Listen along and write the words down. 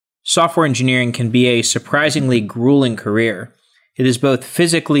Software engineering can be a surprisingly grueling career. It is both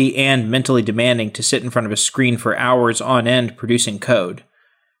physically and mentally demanding to sit in front of a screen for hours on end producing code.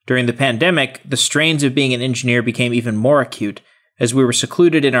 During the pandemic, the strains of being an engineer became even more acute as we were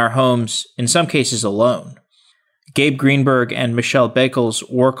secluded in our homes, in some cases alone. Gabe Greenberg and Michelle Bakels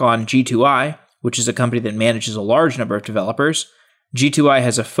work on G2I, which is a company that manages a large number of developers. G2I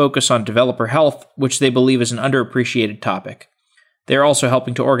has a focus on developer health, which they believe is an underappreciated topic. They're also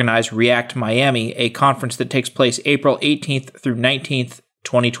helping to organize React Miami, a conference that takes place April 18th through 19th,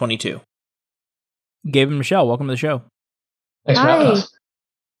 2022. Gabe and Michelle, welcome to the show. Thanks for having us.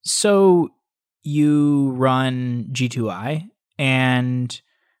 So you run G2I, and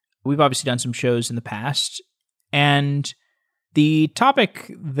we've obviously done some shows in the past. And the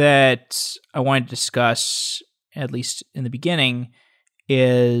topic that I wanted to discuss, at least in the beginning,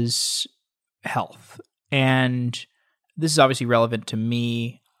 is health. And this is obviously relevant to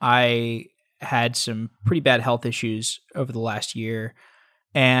me. I had some pretty bad health issues over the last year,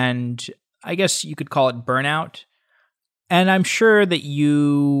 and I guess you could call it burnout. And I'm sure that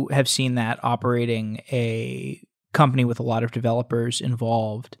you have seen that operating a company with a lot of developers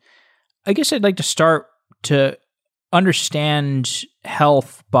involved. I guess I'd like to start to understand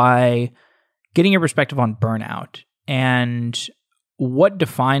health by getting your perspective on burnout and what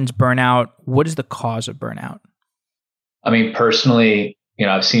defines burnout. What is the cause of burnout? I mean, personally,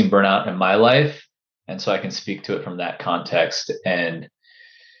 I've seen burnout in my life, and so I can speak to it from that context. And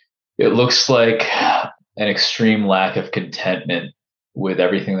it looks like an extreme lack of contentment with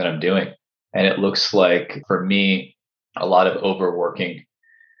everything that I'm doing. And it looks like, for me, a lot of overworking,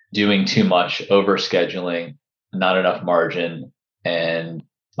 doing too much, overscheduling, not enough margin, and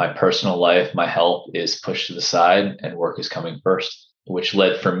my personal life, my health is pushed to the side and work is coming first, which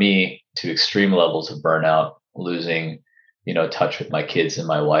led for me to extreme levels of burnout, losing touch with my kids and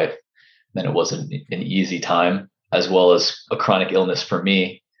my wife. Then it wasn't an easy time, as well as a chronic illness for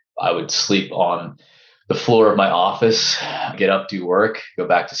me. I would sleep on the floor of my office, get up, do work, go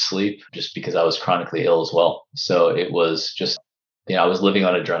back to sleep, just because I was chronically ill as well. So it was just, I was living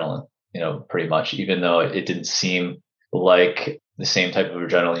on adrenaline, pretty much, even though it didn't seem like the same type of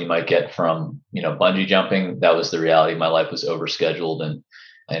adrenaline you might get from, bungee jumping. That was the reality. My life was overscheduled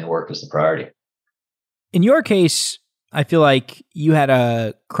and work was the priority. In your case, I feel like you had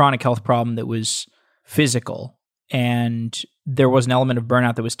a chronic health problem that was physical, and there was an element of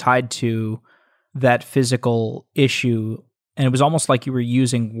burnout that was tied to that physical issue. And it was almost like you were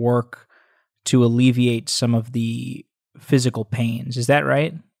using work to alleviate some of the physical pains. Is that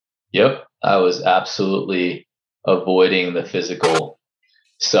right? Yep. I was absolutely avoiding the physical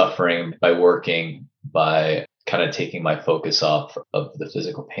suffering by working, by kind of taking my focus off of the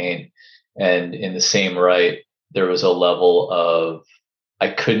physical pain. And in the same right, there was a level of,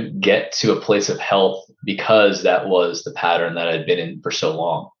 I couldn't get to a place of health because that was the pattern that I'd been in for so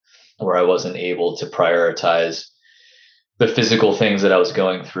long, where I wasn't able to prioritize the physical things that I was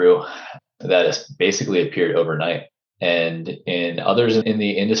going through that basically appeared overnight. And in others in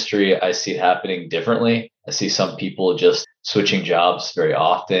the industry, I see it happening differently. I see some people just switching jobs very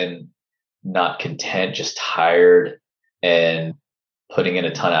often, not content, just tired and putting in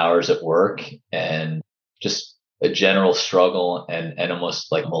a ton of hours at work, and just a general struggle and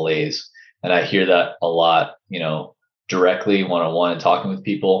almost like malaise. And I hear that a lot, directly one-on-one and talking with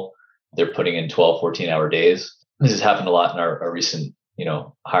people. They're putting in 12, 14-hour days. This has happened a lot in our recent,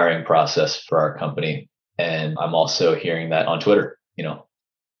 hiring process for our company. And I'm also hearing that on Twitter,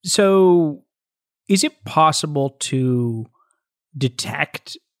 So is it possible to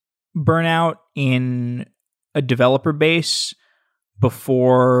detect burnout in a developer base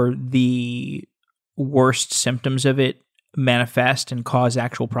before the worst symptoms of it manifest and cause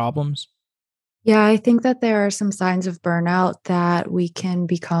actual problems? Yeah, I think that there are some signs of burnout that we can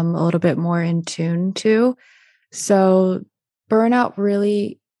become a little bit more in tune to. So burnout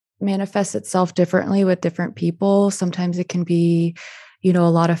really manifests itself differently with different people. Sometimes it can be, a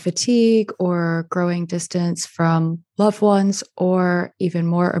lot of fatigue or growing distance from loved ones, or even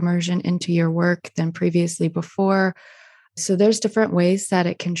more immersion into your work than previously before. So there's different ways that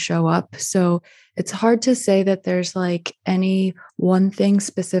it can show up. So it's hard to say that there's like any one thing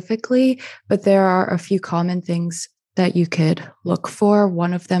specifically, but there are a few common things that you could look for.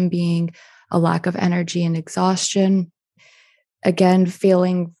 One of them being a lack of energy and exhaustion. Again,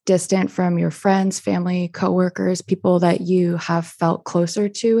 feeling distant from your friends, family, coworkers, people that you have felt closer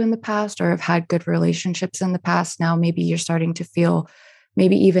to in the past or have had good relationships in the past. Now, maybe you're starting to feel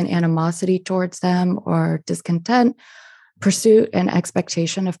maybe even animosity towards them or discontent. pursuit and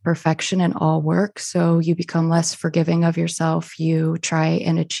expectation of perfection in all work. So you become less forgiving of yourself. You try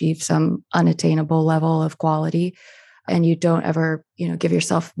and achieve some unattainable level of quality, and you don't ever, give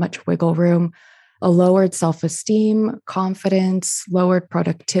yourself much wiggle room. A lowered self-esteem, confidence, lowered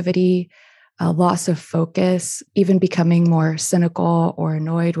productivity, a loss of focus, even becoming more cynical or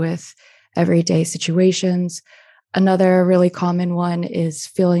annoyed with everyday situations. Another really common one is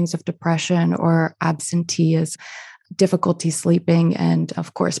feelings of depression or absenteeism, difficulty sleeping, and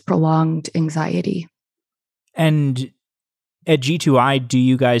of course, prolonged anxiety. And at G2I, do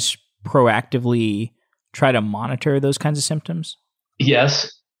you guys proactively try to monitor those kinds of symptoms?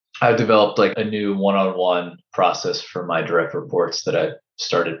 Yes. I've developed like a new one-on-one process for my direct reports that I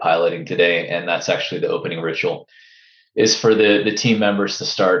started piloting today. And that's actually the opening ritual, is for the team members to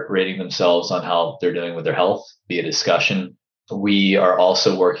start rating themselves on how they're doing with their health, be a discussion. We are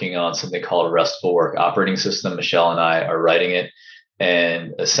also working on something called a Restful Work operating system. Michelle and I are writing it.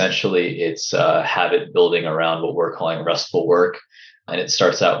 And essentially it's habit building around what we're calling restful work. And it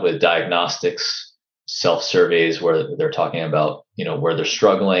starts out with diagnostics, self-surveys where they're talking about, where they're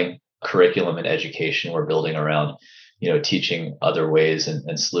struggling, curriculum and education we're building around, teaching other ways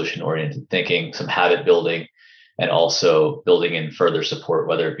and solution-oriented thinking, some habit building, and also building in further support,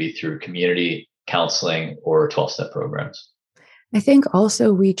 whether it be through community counseling or 12-step programs. I think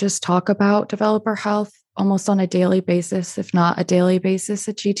also we just talk about developer health almost on a daily basis, if not a daily basis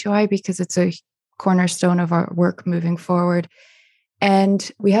at G2I, because it's a cornerstone of our work moving forward.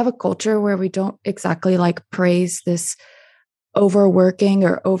 And we have a culture where we don't exactly praise this overworking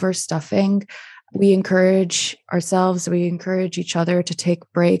or overstuffing. We encourage ourselves, we encourage each other to take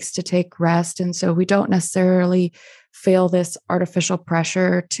breaks, to take rest. And so we don't necessarily feel this artificial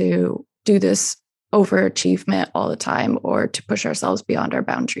pressure to do this overachievement all the time or to push ourselves beyond our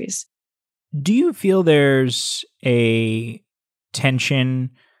boundaries. Do you feel there's a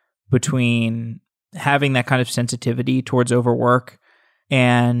tension between having that kind of sensitivity towards overwork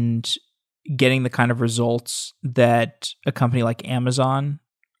and getting the kind of results that a company like Amazon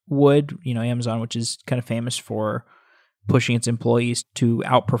would? Amazon, which is kind of famous for pushing its employees to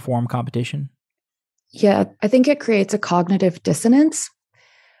outperform competition. Yeah, I think it creates a cognitive dissonance,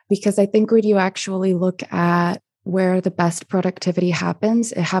 because I think when you actually look at where the best productivity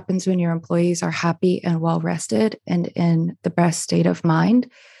happens, it happens when your employees are happy and well rested and in the best state of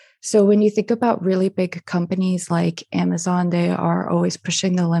mind. So when you think about really big companies like Amazon, they are always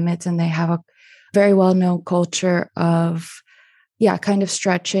pushing the limits, and they have a very well-known culture of, kind of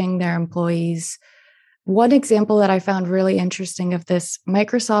stretching their employees. One example that I found really interesting of this,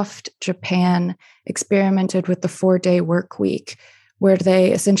 Microsoft Japan experimented with the 4-day work week, where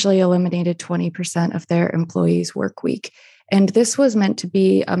they essentially eliminated 20% of their employees' work week. And this was meant to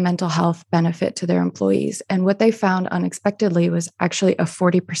be a mental health benefit to their employees. And what they found unexpectedly was actually a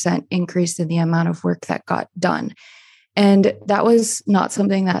 40% increase in the amount of work that got done. And that was not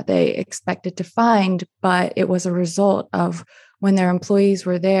something that they expected to find, but it was a result of when their employees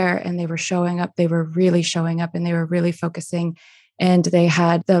were there and they were showing up, they were really showing up and they were really focusing, and they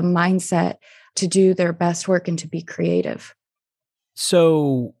had the mindset to do their best work and to be creative.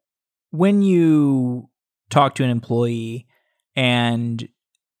 So when you talk to an employee and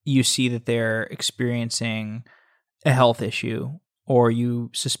you see that they're experiencing a health issue, or you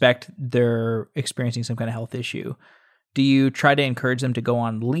suspect they're experiencing some kind of health issue, do you try to encourage them to go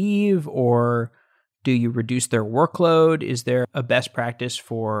on leave, or do you reduce their workload? Is there a best practice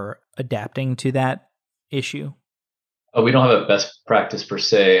for adapting to that issue? We don't have a best practice per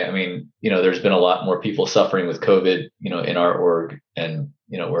se. I mean, there's been a lot more people suffering with COVID, in our org, and,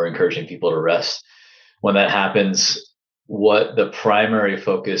 we're encouraging people to rest. When that happens, what the primary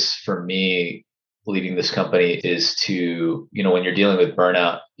focus for me leading this company is to, when you're dealing with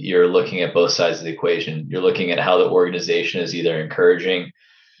burnout, you're looking at both sides of the equation. You're looking at how the organization is either encouraging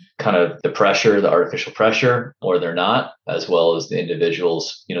kind of the pressure, the artificial pressure, or they're not, as well as the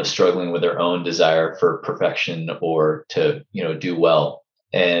individuals, struggling with their own desire for perfection or to, do well.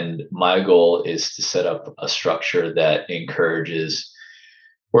 And my goal is to set up a structure that encourages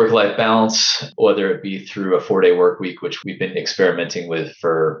work-life balance, whether it be through a 4-day work week, which we've been experimenting with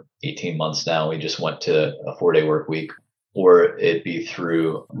for 18 months now. We just went to a 4-day work week, or it be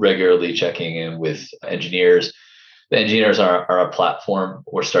through regularly checking in with engineers. The engineers are a platform.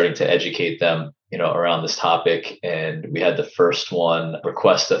 We're starting to educate them, around this topic. And we had the first one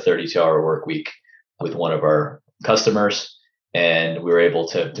request a 32-hour work week with one of our customers, and we were able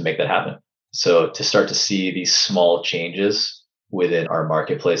to make that happen. So to start to see these small changes within our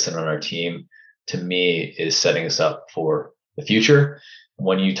marketplace and on our team, to me, is setting us up for the future.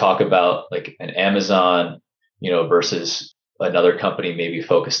 When you talk about like an Amazon, versus another company maybe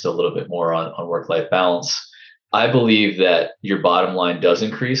focused a little bit more on work-life balance. I believe that your bottom line does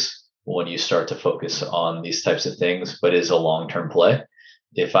increase when you start to focus on these types of things, but is a long-term play.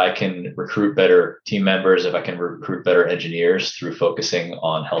 If I can recruit better team members, if I can recruit better engineers through focusing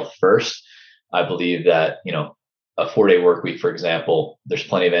on health first, I believe that, a 4-day work week, for example, there's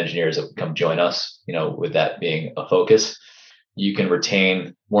plenty of engineers that would come join us, with that being a focus. You can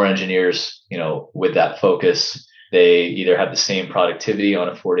retain more engineers, with that focus. They either have the same productivity on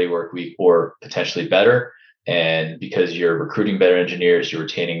a 4-day work week or potentially better. And because you're recruiting better engineers, you're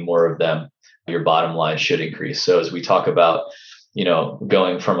retaining more of them, your bottom line should increase. So as we talk about,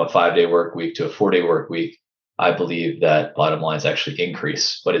 going from a 5-day work week to a 4-day work week, I believe that bottom lines actually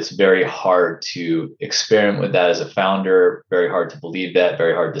increase, but it's very hard to experiment with that as a founder, very hard to believe that,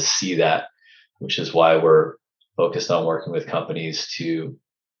 very hard to see that, which is why we're focused on working with companies to,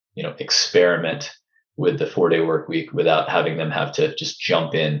 experiment with the 4-day work week without having them have to just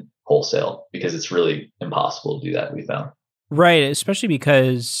jump in wholesale, because it's really impossible to do that, we found. Right, especially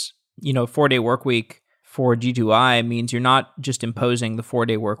because, 4-day work week for G2I means you're not just imposing the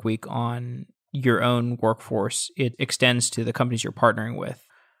 4-day work week on your own workforce. It extends to the companies you're partnering with,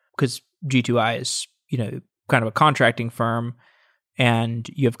 because G2I is, kind of a contracting firm, and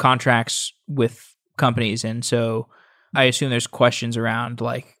you have contracts with companies. And so I assume there's questions around,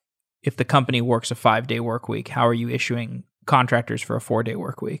 like, if the company works a 5-day work week, how are you issuing contractors for a 4-day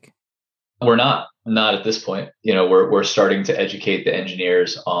work week? We're not at this point. We're starting to educate the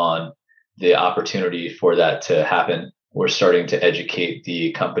engineers on the opportunity for that to happen. We're starting to educate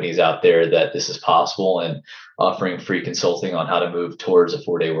the companies out there that this is possible and offering free consulting on how to move towards a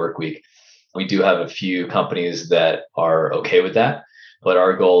 4-day work week. We do have a few companies that are okay with that, but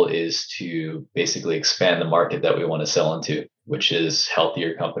our goal is to basically expand the market that we want to sell into, which is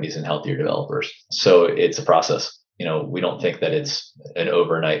healthier companies and healthier developers. So it's a process. We don't think that it's an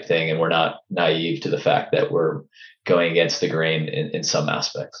overnight thing, and we're not naive to the fact that we're going against the grain in some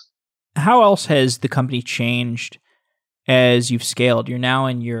aspects. How else has the company changed as you've scaled? You're now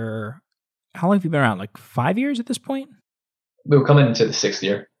in how long have you been around? Like 5 years at this point? We're coming into the 6th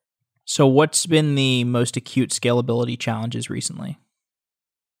year. So what's been the most acute scalability challenges recently?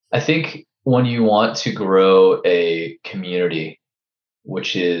 I think when you want to grow a community,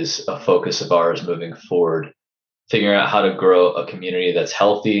 which is a focus of ours moving forward, figuring out how to grow a community that's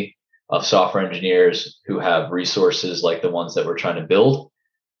healthy of software engineers who have resources like the ones that we're trying to build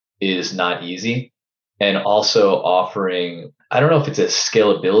is not easy. And also offering, I don't know if it's a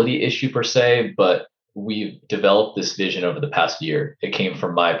scalability issue per se, but we've developed this vision over the past year. It came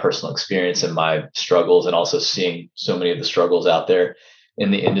from my personal experience and my struggles, and also seeing so many of the struggles out there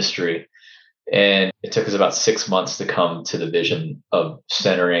in the industry. And it took us about 6 months to come to the vision of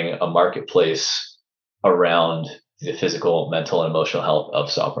centering a marketplace around the physical, mental, and emotional health of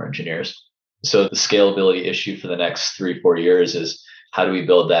software engineers. So the scalability issue for the next 3-4 years is, how do we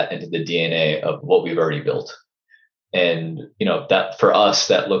build that into the DNA of what we've already built? And, that for us,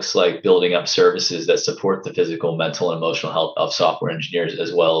 that looks like building up services that support the physical, mental, and emotional health of software engineers,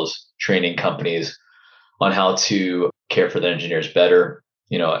 as well as training companies on how to care for their engineers better.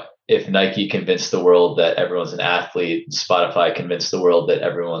 If Nike convinced the world that everyone's an athlete, Spotify convinced the world that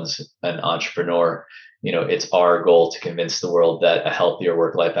everyone's an entrepreneur, it's our goal to convince the world that a healthier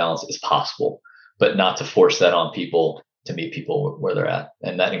work-life balance is possible, but not to force that on people, to meet people where they're at.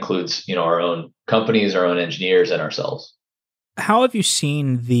 And that includes, our own companies, our own engineers, and ourselves. How have you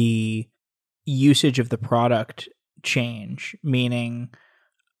seen the usage of the product change? Meaning,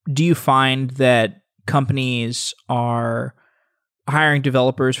 do you find that companies are hiring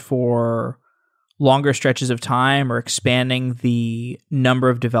developers for longer stretches of time, or expanding the number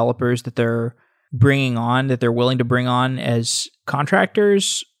of developers that they're bringing on, that they're willing to bring on as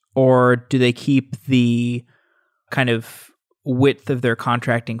contractors? Or do they keep the kind of width of their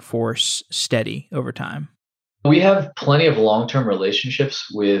contracting force steady over time? We have plenty of long-term relationships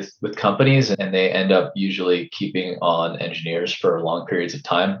with companies, and they end up usually keeping on engineers for long periods of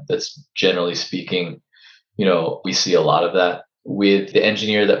time. That's generally speaking, we see a lot of that. With the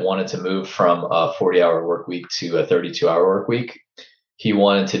engineer that wanted to move from a 40-hour work week to a 32-hour work week, he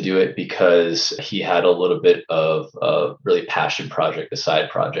wanted to do it because he had a little bit of a really passion project, a side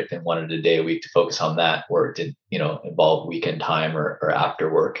project, and wanted a day a week to focus on that, where it didn't, involve weekend time or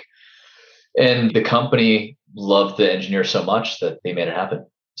after work. And the company loved the engineer so much that they made it happen.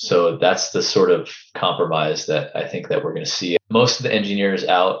 So that's the sort of compromise that I think that we're going to see. Most of the engineers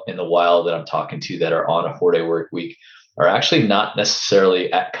out in the wild that I'm talking to that are on a 4-day work week are actually not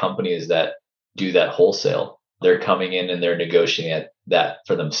necessarily at companies that do that wholesale. They're coming in and they're negotiating that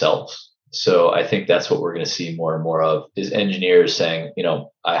for themselves. So I think that's what we're going to see more and more of is engineers saying,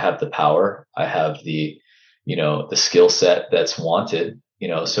 I have the power, I have the skill set that's wanted,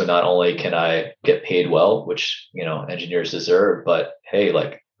 so not only can I get paid well, which, engineers deserve, but hey,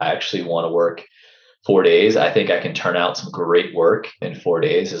 like I actually want to work 4 days. I think I can turn out some great work in 4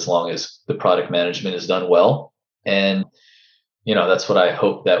 days as long as the product management is done well. And, that's what I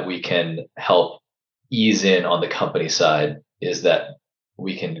hope that we can help ease in on the company side is that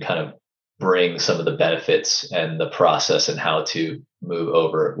we can kind of bring some of the benefits and the process and how to move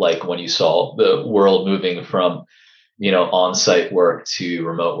over. Like when you saw the world moving from, on-site work to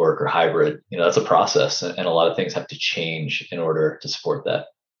remote work or hybrid, that's a process and a lot of things have to change in order to support that.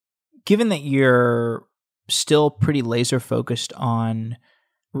 Given that you're still pretty laser focused on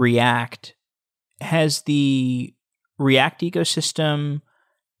React, has the React ecosystem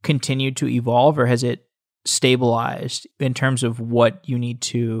continued to evolve or has it stabilized in terms of what you need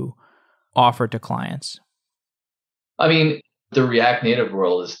to offer to clients? I mean, the React Native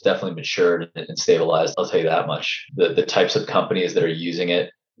world is definitely matured and stabilized. I'll tell you that much. The types of companies that are using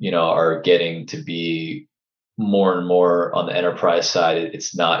it, are getting to be more and more on the enterprise side.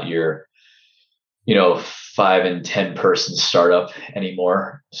 It's not your, 5 and 10 person startup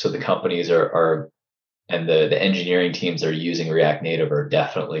anymore. So the companies are and the engineering teams that are using React Native are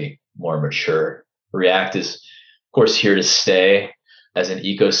definitely more mature. React is, of course, here to stay as an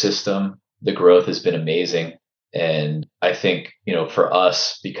ecosystem. The growth has been amazing. And I think, for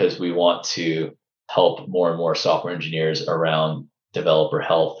us, because we want to help more and more software engineers around developer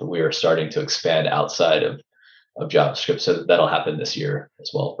health, we are starting to expand outside of JavaScript. So that'll happen this year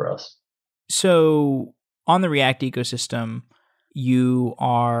as well for us. So on the React ecosystem, you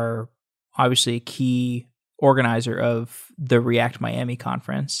are obviously a key organizer of the React Miami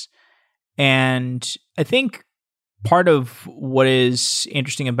conference. And I think part of what is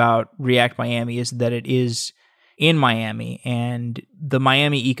interesting about React Miami is that it is in Miami and the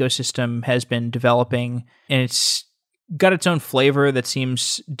Miami ecosystem has been developing and it's got its own flavor that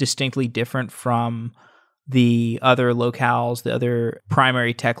seems distinctly different from the other locales, the other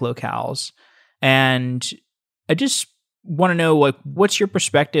primary tech locales. And I just want to know, what's your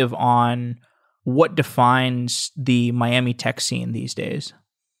perspective on what defines the Miami tech scene these days?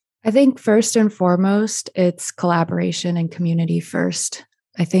 I think first and foremost, it's collaboration and community first.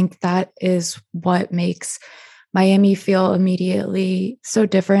 I think that is what makes Miami feel immediately so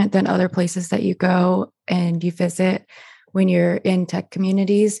different than other places that you go and you visit when you're in tech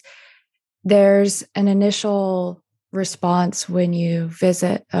communities. There's an initial response when you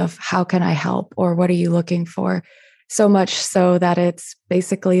visit of how can I help or what are you looking for? So much so that it's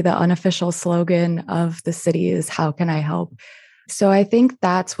basically the unofficial slogan of the city is how can I help? So I think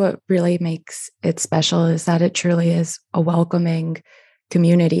that's what really makes it special is that it truly is a welcoming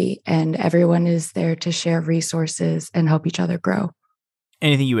community and everyone is there to share resources and help each other grow.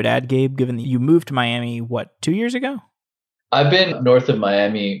 Anything you would add, Gabe, given that you moved to Miami, 2 years ago? I've been north of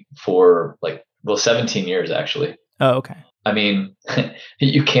Miami for 17 years, actually. Oh, okay. I mean,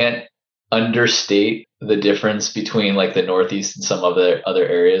 you can't understate the difference between the Northeast and some other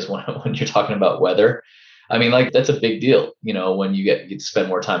areas when you're talking about weather. I mean, that's a big deal. When you get to spend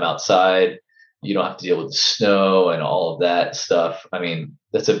more time outside, you don't have to deal with the snow and all of that stuff. I mean,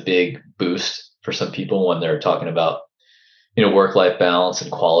 that's a big boost for some people when they're talking about, work-life balance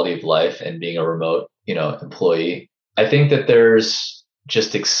and quality of life and being a remote, employee. I think that there's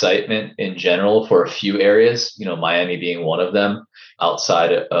just excitement in general for a few areas, Miami being one of them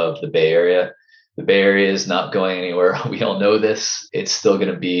outside of the Bay Area. The Bay Area is not going anywhere. We all know this. It's still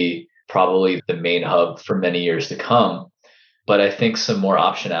going to be probably the main hub for many years to come. But I think some more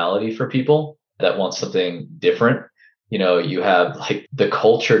optionality for people that want something different. You have the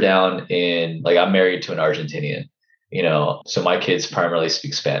culture down in, I'm married to an Argentinian, so my kids primarily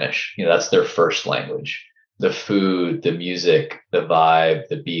speak Spanish. That's their first language. The food, the music, the vibe,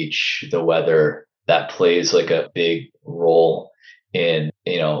 the beach, the weather, that plays a big role in,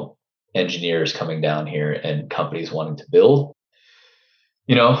 engineers coming down here and companies wanting to build.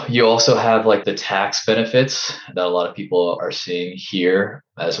 You also have the tax benefits that a lot of people are seeing here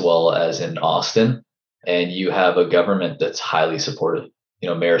as well as in Austin. And you have a government that's highly supportive.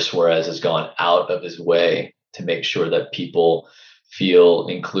 Mayor Suarez has gone out of his way to make sure that people feel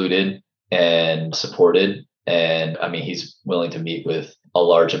included and supported. And I mean, he's willing to meet with a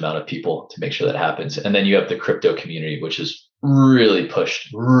large amount of people to make sure that happens. And then you have the crypto community, which is really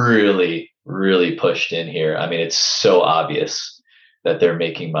pushed in here. I mean, it's so obvious that they're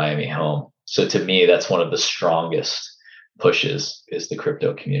making Miami home. So to me, that's one of the strongest pushes is the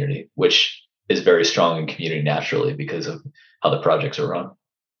crypto community, which is very strong in community naturally because of how the projects are run.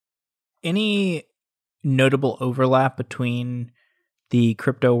 any notable overlap between the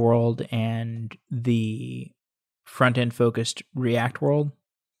crypto world and the front-end focused React world?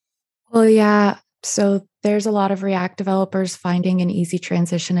 Well, yeah. So there's a lot of React developers finding an easy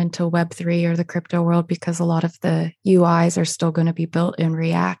transition into Web3 or the crypto world because a lot of the UIs are still going to be built in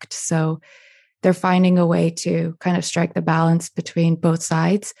React. So they're finding a way to kind of strike the balance between both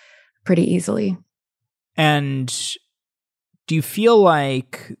sides pretty easily. And do you feel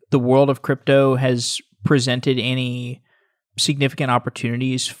like the world of crypto has presented any significant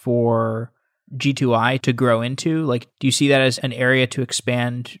opportunities for G2I to grow into? Like, do you see that as an area to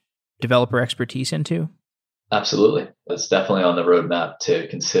expand developer expertise into? Absolutely. That's definitely on the roadmap to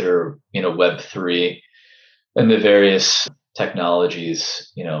consider, Web3 and the various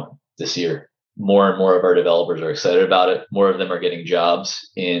technologies, this year. More and more of our developers are excited about it. More of them are getting jobs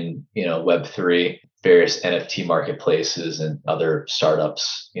in, Web3. Various NFT marketplaces and other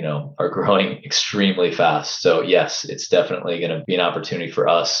startups, are growing extremely fast. So yes, it's definitely going to be an opportunity for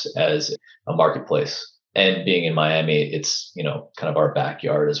us as a marketplace. And being in Miami, it's, kind of our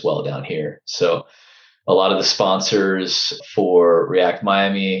backyard as well down here. So a lot of the sponsors for React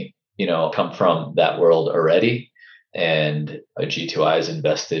Miami, come from that world already. And G2I is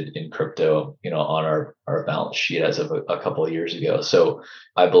invested in crypto, on our balance sheet as of a couple of years ago. So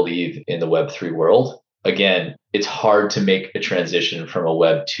I believe in the Web3 world. Again, it's hard to make a transition from a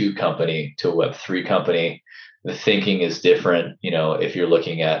Web2 company to a Web3 company. The thinking is different, if you're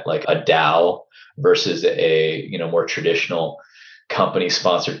looking at like a DAO versus a, more traditional company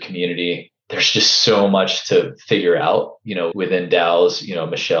sponsored community. There's just so much to figure out, within DAOs.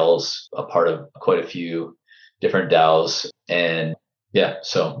 Michelle's a part of quite a few different DAOs. And yeah,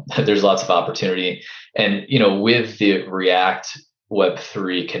 so there's lots of opportunity. And, with the React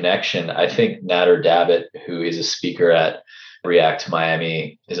Web3 connection, I think Nader Dabit, who is a speaker at React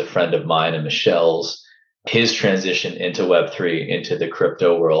Miami, is a friend of mine and Michelle's. His transition into Web3, into the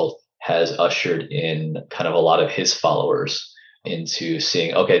crypto world, has ushered in kind of a lot of his followers into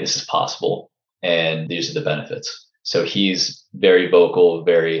seeing, okay, this is possible and these are the benefits. So he's very vocal,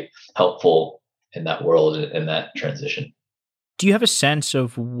 very helpful in that world, in that transition. Do you have a sense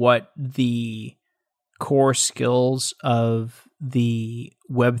of what the core skills of the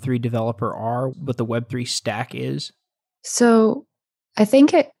Web3 developer are, what the Web3 stack is? So I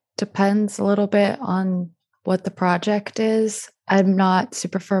think it depends a little bit on what the project is. I'm not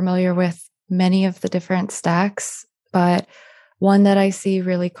super familiar with many of the different stacks, but one that I see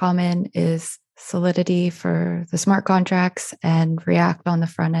really common is Solidity for the smart contracts and React on the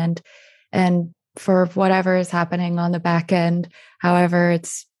front end. And for whatever is happening on the back end, however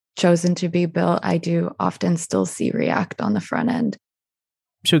it's chosen to be built, I do often still see React on the front end.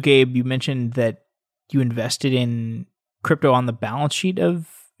 So Gabe, you mentioned that you invested in crypto on the balance sheet of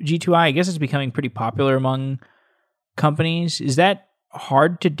G2I. I guess it's becoming pretty popular among companies. Is that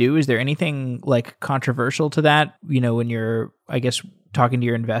hard to do? Is there anything like controversial to that, when you're, I guess, talking to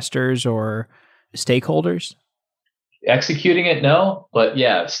your investors or stakeholders? Executing it, no. But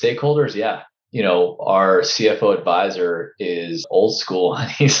yeah, stakeholders, yeah. Our CFO advisor is old school.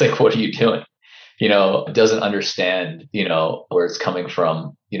 And he's like, what are you doing? Doesn't understand, where it's coming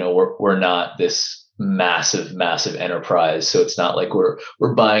from. We're not this massive enterprise. So it's not like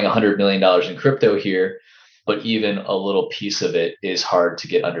we're buying $100 million in crypto here, but even a little piece of it is hard to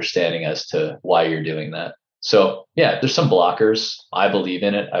get understanding as to why you're doing that. So yeah, there's some blockers. I believe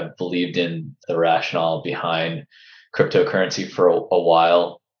in it. I've believed in the rationale behind cryptocurrency for a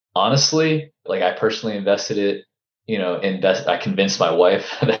while. Honestly, like I personally invested it, I convinced my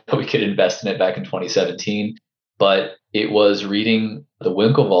wife that we could invest in it back in 2017, but it was reading the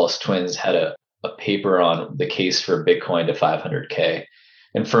Winklevoss twins had a paper on the case for Bitcoin to 500K.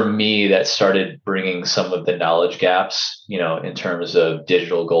 And for me, that started bringing some of the knowledge gaps, in terms of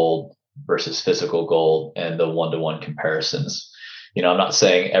digital gold versus physical gold and the one-to-one comparisons. I'm not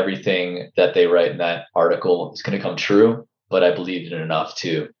saying everything that they write in that article is going to come true, but I believed in it enough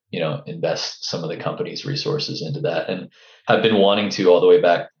to, invest some of the company's resources into that. And I've been wanting to all the way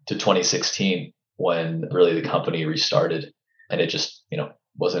back to 2016 when really the company restarted, and it just,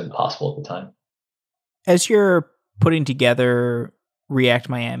 wasn't possible at the time. As you're putting together React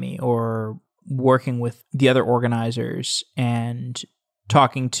Miami or working with the other organizers and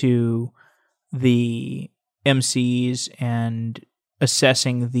talking to the MCs and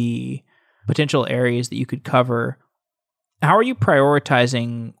assessing the potential areas that you could cover, how are you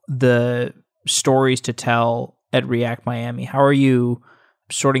prioritizing the stories to tell at React Miami? How are you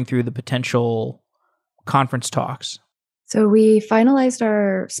sorting through the potential conference talks? So we finalized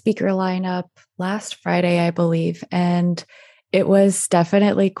our speaker lineup last Friday, I believe, and It was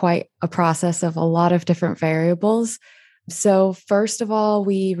definitely quite a process of a lot of different variables. So, first of all,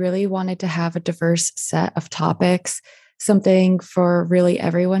 we really wanted to have a diverse set of topics, something for really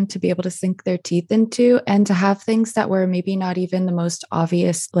everyone to be able to sink their teeth into, and to have things that were maybe not even the most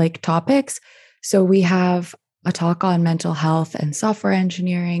obvious like topics. So, we have a talk on mental health and software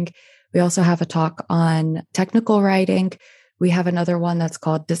engineering. We also have a talk on technical writing. We have another one that's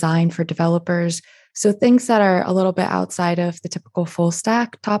called design for developers. So things that are a little bit outside of the typical full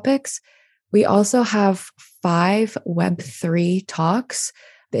stack topics. We also have 5 Web3 talks.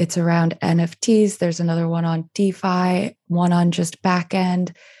 It's around NFTs. There's another one on DeFi, one on just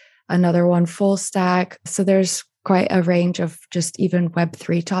backend, another one full stack. So there's quite a range of just even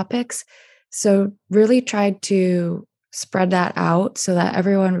Web3 topics. So really tried to spread that out so that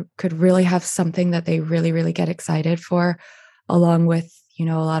everyone could really have something that they really, really get excited for, along with, a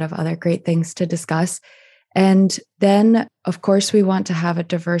lot of other great things to discuss. And then, of course, we want to have a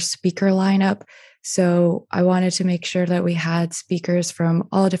diverse speaker lineup. So I wanted to make sure that we had speakers from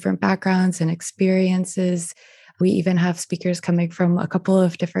all different backgrounds and experiences. We even have speakers coming from a couple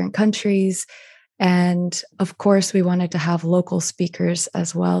of different countries. And of course, we wanted to have local speakers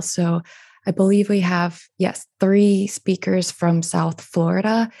as well. So I believe we have, 3 speakers from South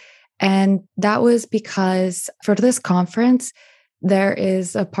Florida. And that was because for this conference, there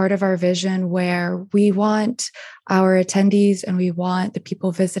is a part of our vision where we want our attendees and we want the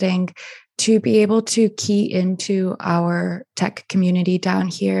people visiting to be able to key into our tech community down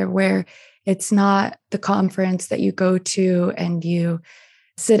here, where it's not the conference that you go to and you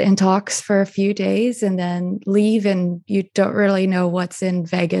sit in talks for a few days and then leave and you don't really know what's in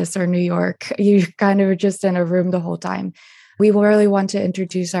Vegas or New York. You kind of are just in a room the whole time. We really want to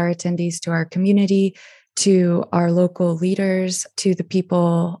introduce our attendees to our community, to our local leaders, to the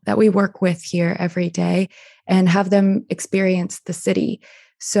people that we work with here every day, and have them experience the city.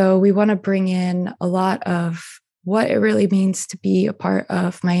 So we want to bring in a lot of what it really means to be a part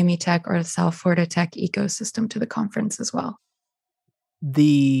of Miami Tech or the South Florida Tech ecosystem to the conference as well.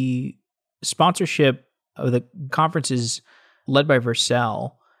 The sponsorship of the conference is led by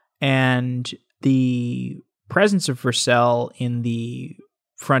Vercel, and the presence of Vercel in the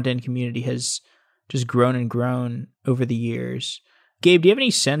front-end community has just grown and grown over the years. Gabe, do you have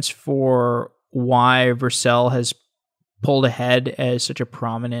any sense for why Vercel has pulled ahead as such a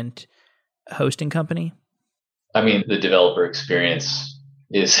prominent hosting company? I mean, the developer experience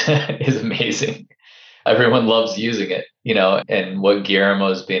is is amazing. Everyone loves using it, and what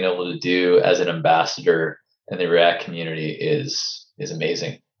Guillermo's been able to do as an ambassador in the React community is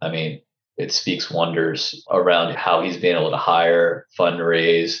amazing. I mean, it speaks wonders around how he's been able to hire,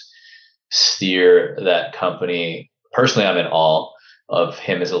 fundraise, steer that company. Personally, I'm in awe of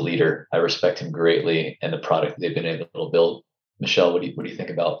him as a leader. I respect him greatly and the product they've been able to build. Michelle, what do you think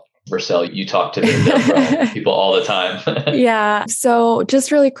about Vercel? You talk to the people all the time. Yeah. So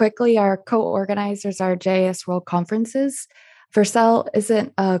just really quickly, our co-organizers are JS World Conferences. Vercel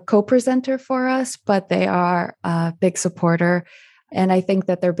isn't a co-presenter for us, but they are a big supporter. And I think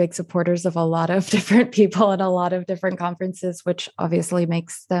that they're big supporters of a lot of different people at a lot of different conferences, which obviously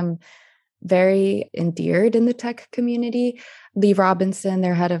makes them very endeared in the tech community. Lee Robinson,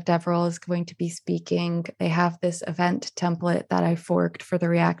 their head of DevRel, is going to be speaking. They have this event template that I forked for the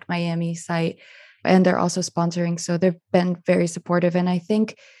React Miami site, and they're also sponsoring. So they've been very supportive. And I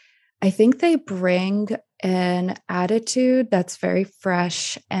think they bring an attitude that's very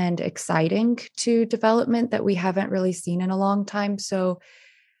fresh and exciting to development that we haven't really seen in a long time. So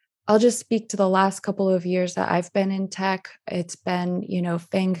I'll just speak to the last couple of years that I've been in tech. It's been,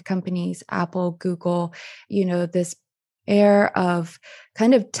 FANG companies, Apple, Google, this air of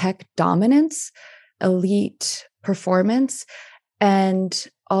kind of tech dominance, elite performance, and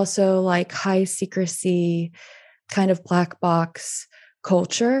also like high secrecy, kind of black box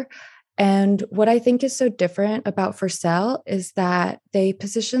culture. And what I think is so different about Vercel is that they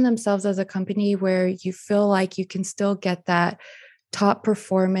position themselves as a company where you feel like you can still get that top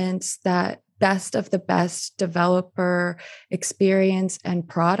performance, that best of the best developer experience and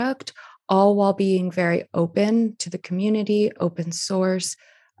product, all while being very open to the community, open source,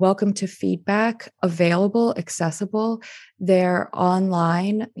 welcome to feedback, available, accessible. They're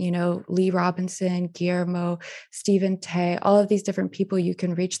online, Lee Robinson, Guillermo, Stephen Tay, all of these different people. You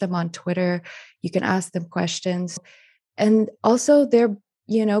can reach them on Twitter. You can ask them questions. And also they're,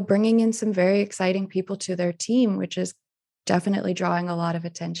 bringing in some very exciting people to their team, which is definitely drawing a lot of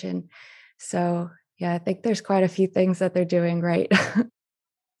attention. So yeah, I think there's quite a few things that they're doing right.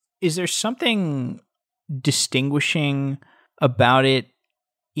 Is there something distinguishing about it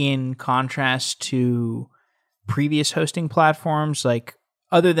in contrast to previous hosting platforms? Like,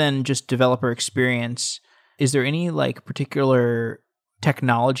 other than just developer experience, is there any like particular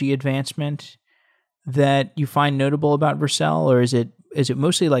technology advancement that you find notable about Vercel, or is it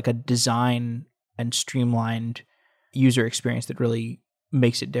mostly like a design and streamlined user experience that really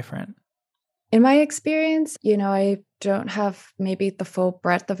makes it different? In my experience, I don't have maybe the full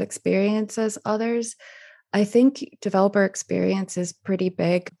breadth of experience as others. I think developer experience is pretty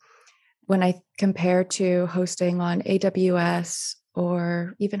big when I compare to hosting on AWS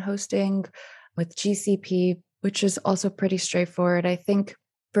or even hosting with GCP, which is also pretty straightforward. I think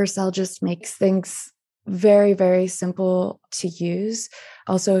Vercel just makes things very, very simple to use.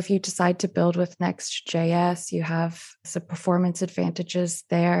 Also, if you decide to build with Next.js, you have some performance advantages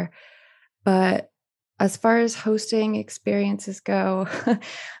there. But as far as hosting experiences go,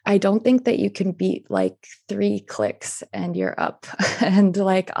 I don't think that you can beat like 3 clicks and you're up and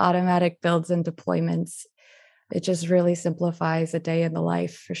like automatic builds and deployments. It just really simplifies a day in the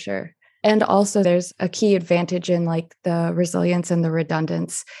life for sure. And also there's a key advantage in like the resilience and the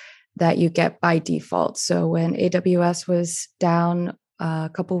redundance that you get by default. So when AWS was down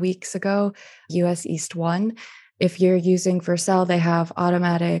a couple weeks ago, US East 1, if you're using Vercel, they have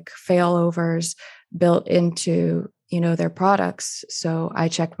automatic failovers built into, their products. So I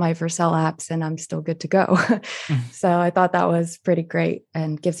check my Vercel apps and I'm still good to go. So I thought that was pretty great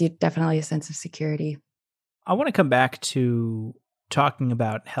and gives you definitely a sense of security. I want to come back to talking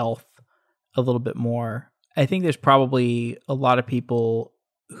about health a little bit more. I think there's probably a lot of people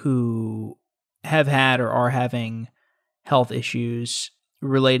who have had or are having health issues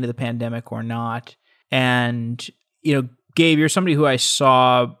related to the pandemic or not. And, Gabe, you're somebody who I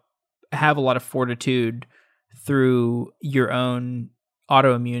saw have a lot of fortitude through your own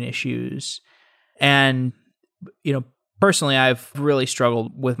autoimmune issues. And, personally, I've really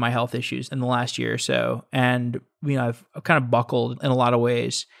struggled with my health issues in the last year or so. And, I've kind of buckled in a lot of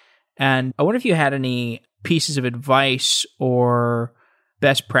ways. And I wonder if you had any pieces of advice or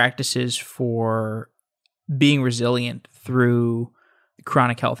best practices for being resilient through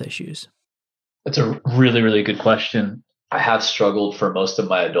chronic health issues. That's a really, really good question. I have struggled for most of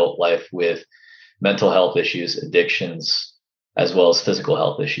my adult life with mental health issues, addictions, as well as physical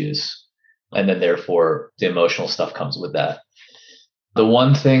health issues. And then therefore the emotional stuff comes with that. The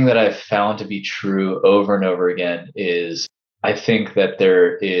one thing that I've found to be true over and over again is I think that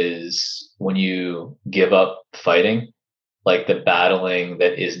there is, when you give up fighting, like the battling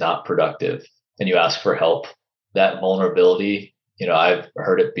that is not productive, and you ask for help, that vulnerability, I've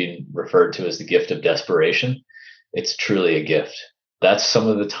heard it being referred to as the gift of desperation. It's truly a gift. That's some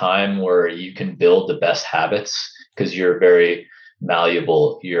of the time where you can build the best habits because you're very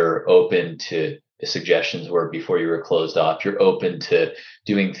malleable. You're open to suggestions where before you were closed off. You're open to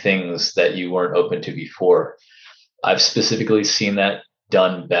doing things that you weren't open to before. I've specifically seen that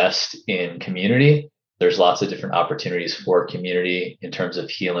done best in community. There's lots of different opportunities for community in terms of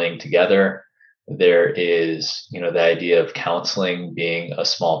healing together. There is, the idea of counseling being a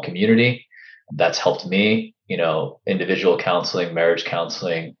small community. That's helped me, individual counseling, marriage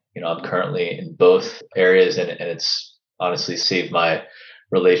counseling. I'm currently in both areas and it's honestly saved my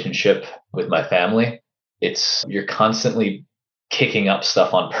relationship with my family. You're constantly kicking up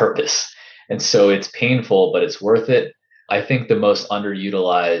stuff on purpose. And so it's painful, but it's worth it. I think the most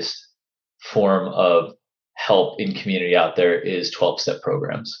underutilized form of help in community out there is 12-step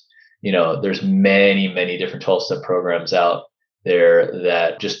programs. There's many, many different 12-step programs out there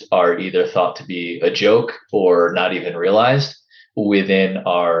that just are either thought to be a joke or not even realized. Within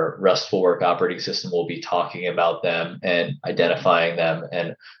our Restful Work operating system, we'll be talking about them and identifying them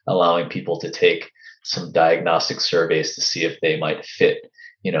and allowing people to take some diagnostic surveys to see if they might fit,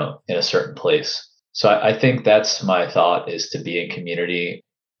 in a certain place. So I think that's my thought, is to be in community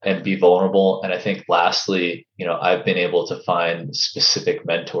and be vulnerable. And I think lastly, I've been able to find specific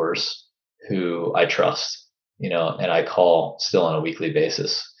mentors who I trust, and I call still on a weekly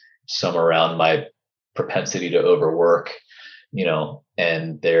basis, some around my propensity to overwork,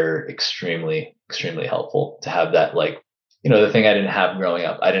 and they're extremely, extremely helpful to have that, the thing I didn't have growing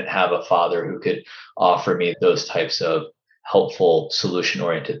up. I didn't have a father who could offer me those types of helpful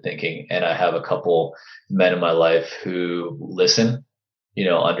solution-oriented thinking. And I have a couple men in my life who listen,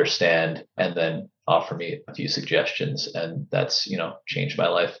 understand, and then offer me a few suggestions. And that's, changed my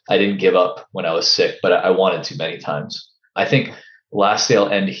life. I didn't give up when I was sick, but I wanted to many times. I think lastly, I'll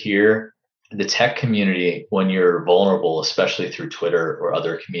end here. The tech community, when you're vulnerable, especially through Twitter or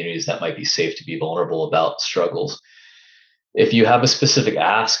other communities that might be safe to be vulnerable about struggles, if you have a specific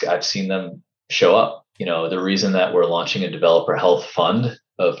ask, I've seen them show up. The reason that we're launching a developer health fund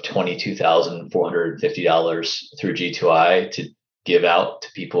of $22,450 through G2I to give out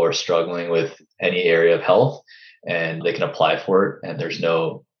to people who are struggling with any area of health, and they can apply for it and there's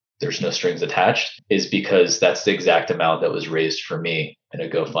no strings attached, is because that's the exact amount that was raised for me in a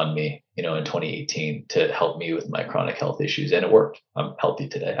GoFundMe, in 2018 to help me with my chronic health issues. And it worked. I'm healthy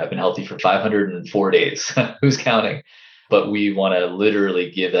today. I've been healthy for 504 days. Who's counting? But we want to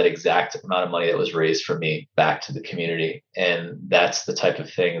literally give that exact amount of money that was raised for me back to the community. And that's the type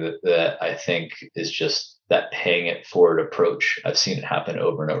of thing that I think is just that paying it forward approach. I've seen it happen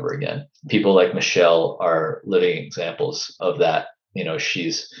over and over again. People like Michelle are living examples of that.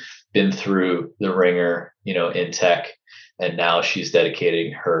 She's been through the ringer, in tech, and now she's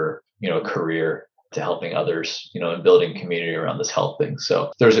dedicating her, career to helping others, and building community around this health thing.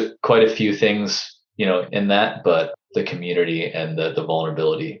 So there's quite a few things, in that, but the community and the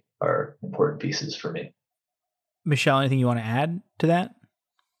vulnerability are important pieces for me. Michelle, anything you want to add to that?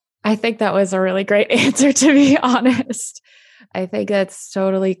 I think that was a really great answer, to be honest. I think that's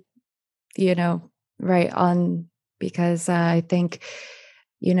totally, right on, because I think,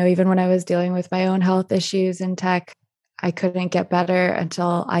 even when I was dealing with my own health issues in tech, I couldn't get better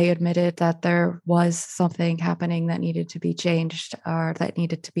until I admitted that there was something happening that needed to be changed or that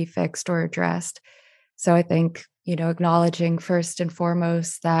needed to be fixed or addressed. So I think, acknowledging first and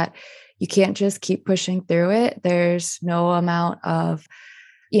foremost that you can't just keep pushing through it. There's no amount of,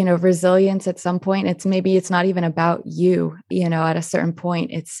 resilience at some point. It's not even about you, at a certain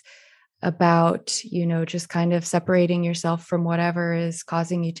point, it's about, just kind of separating yourself from whatever is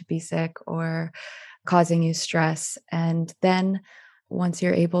causing you to be sick or causing you stress. And then once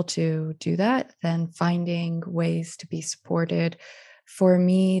you're able to do that, then finding ways to be supported. For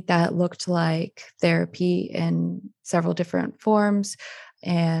me, that looked like therapy in several different forms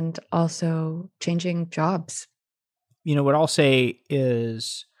and also changing jobs. What I'll say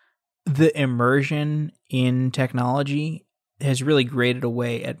is the immersion in technology has really grated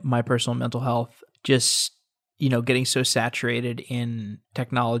away at my personal mental health. Just, getting so saturated in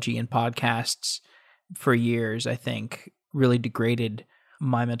technology and podcasts for years, I think really degraded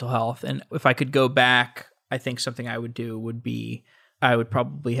my mental health. And if I could go back, I think something I would do would be, I would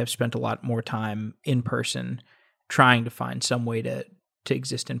probably have spent a lot more time in person trying to find some way to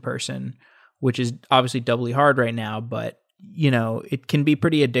exist in person, which is obviously doubly hard right now, but it can be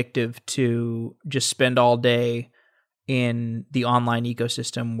pretty addictive to just spend all day in the online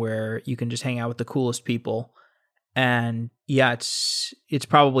ecosystem where you can just hang out with the coolest people. And yeah, it's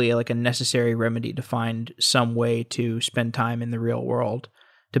probably like a necessary remedy to find some way to spend time in the real world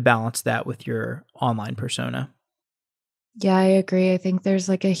to balance that with your online persona. Yeah, I agree. I think there's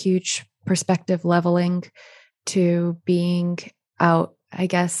like a huge perspective leveling to being out, I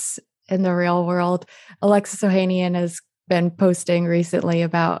guess, in the real world. Alexis Ohanian has been posting recently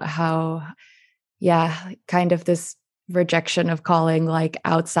about how, kind of this rejection of calling like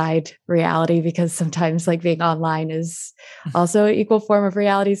outside reality, because sometimes like being online is also an equal form of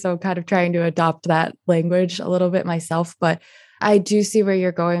reality. So I'm kind of trying to adopt that language a little bit myself, but I do see where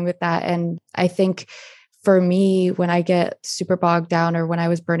you're going with that. And I think for me, when I get super bogged down or when I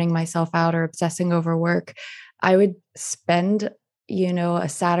was burning myself out or obsessing over work, I would spend, a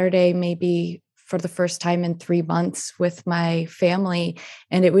Saturday, maybe for the first time in 3 months with my family.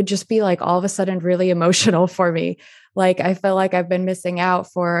 And it would just be like all of a sudden really emotional for me. Like I feel like I've been missing out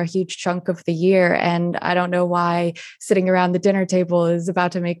for a huge chunk of the year. And I don't know why sitting around the dinner table is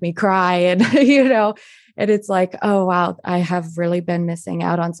about to make me cry. And, and it's like, oh, wow, I have really been missing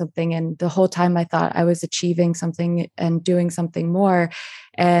out on something. And the whole time I thought I was achieving something and doing something more.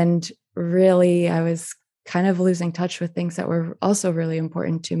 And really, I was kind of losing touch with things that were also really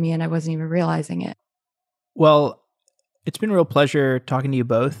important to me. And I wasn't even realizing it. Well, it's been a real pleasure talking to you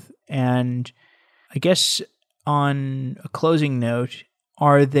both. And I guess on a closing note,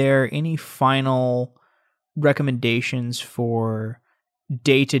 are there any final recommendations for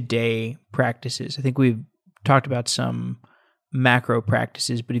day-to-day practices? I think we've talked about some macro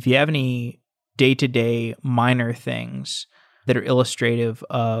practices, but if you have any day-to-day minor things that are illustrative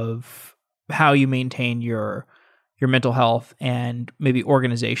of how you maintain your mental health and maybe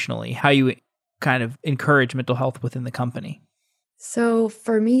organizationally, how you kind of encourage mental health within the company. So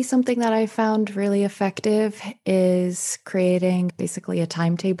for me, something that I found really effective is creating basically a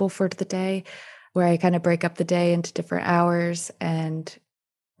timetable for the day where I kind of break up the day into different hours and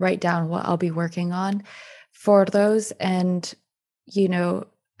write down what I'll be working on for those. And,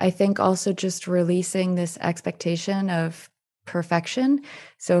 I think also just releasing this expectation of perfection.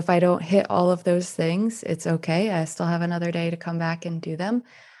 So if I don't hit all of those things, it's okay. I still have another day to come back and do them.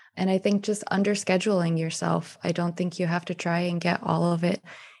 And I think just under scheduling yourself, I don't think you have to try and get all of it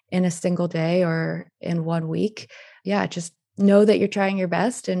in a single day or in 1 week. Yeah, just know that you're trying your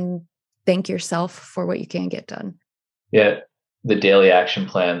best and thank yourself for what you can get done. Yeah. The daily action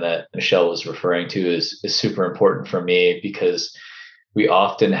plan that Michelle was referring to is super important for me because we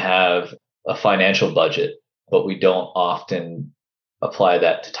often have a financial budget, but we don't often apply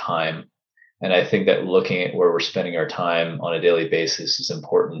that to time. And I think that looking at where we're spending our time on a daily basis is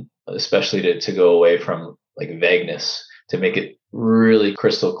important, especially to go away from like vagueness, to make it really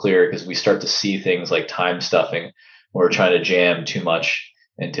crystal clear, because we start to see things like time stuffing, where we're trying to jam too much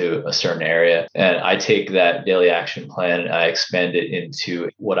into a certain area. And I take that daily action plan and I expand it into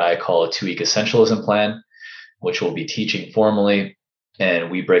what I call a 2-week essentialism plan, which we'll be teaching formally.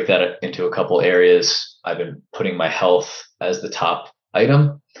 And we break that into a couple areas. I've been putting my health as the top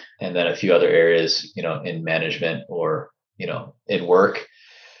item, and then a few other areas, in management or, in work.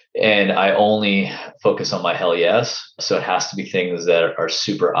 And I only focus on my hell yes. So it has to be things that are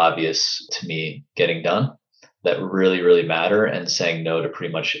super obvious to me getting done, that really, really matter, and saying no to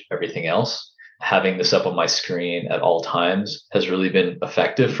pretty much everything else. Having this up on my screen at all times has really been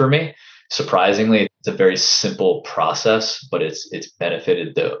effective for me. Surprisingly, it's a very simple process, but it's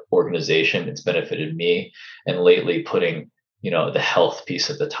benefited the organization, it's benefited me. And lately putting, the health piece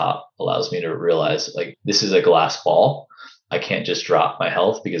at the top allows me to realize, like, this is a glass ball. I can't just drop my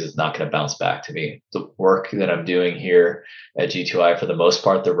health because it's not going to bounce back to me. The work that I'm doing here at G2I, for the most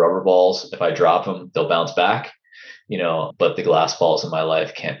part, the rubber balls, if I drop them, they'll bounce back, but the glass balls in my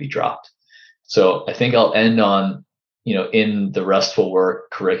life can't be dropped. So I think I'll end on, in the Restful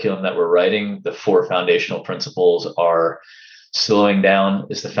Work curriculum that we're writing, the 4 foundational principles are: slowing down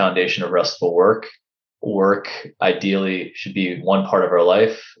is the foundation of restful work. Work ideally should be one part of our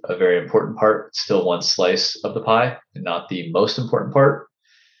life, a very important part, still one slice of the pie, and not the most important part.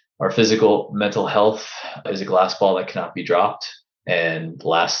 Our physical, mental health is a glass ball that cannot be dropped. And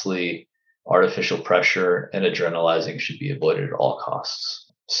lastly, artificial pressure and adrenalizing should be avoided at all costs.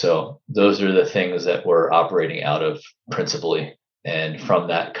 So those are the things that we're operating out of principally. And from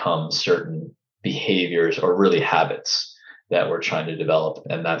that comes certain behaviors, or really habits, that we're trying to develop.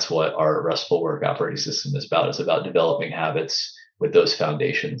 And that's what our Restful Work operating system is about. It's about developing habits with those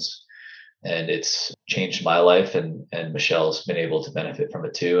foundations. And it's changed my life, and Michelle's been able to benefit from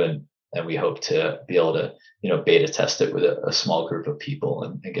it too. And we hope to be able to, beta test it with a small group of people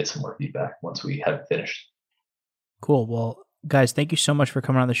and get some more feedback once we have finished. Cool. Well, guys, thank you so much for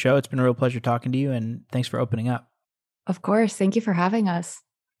coming on the show. It's been a real pleasure talking to you, and thanks for opening up. Of course. Thank you for having us.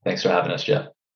 Thanks for having us, Jeff.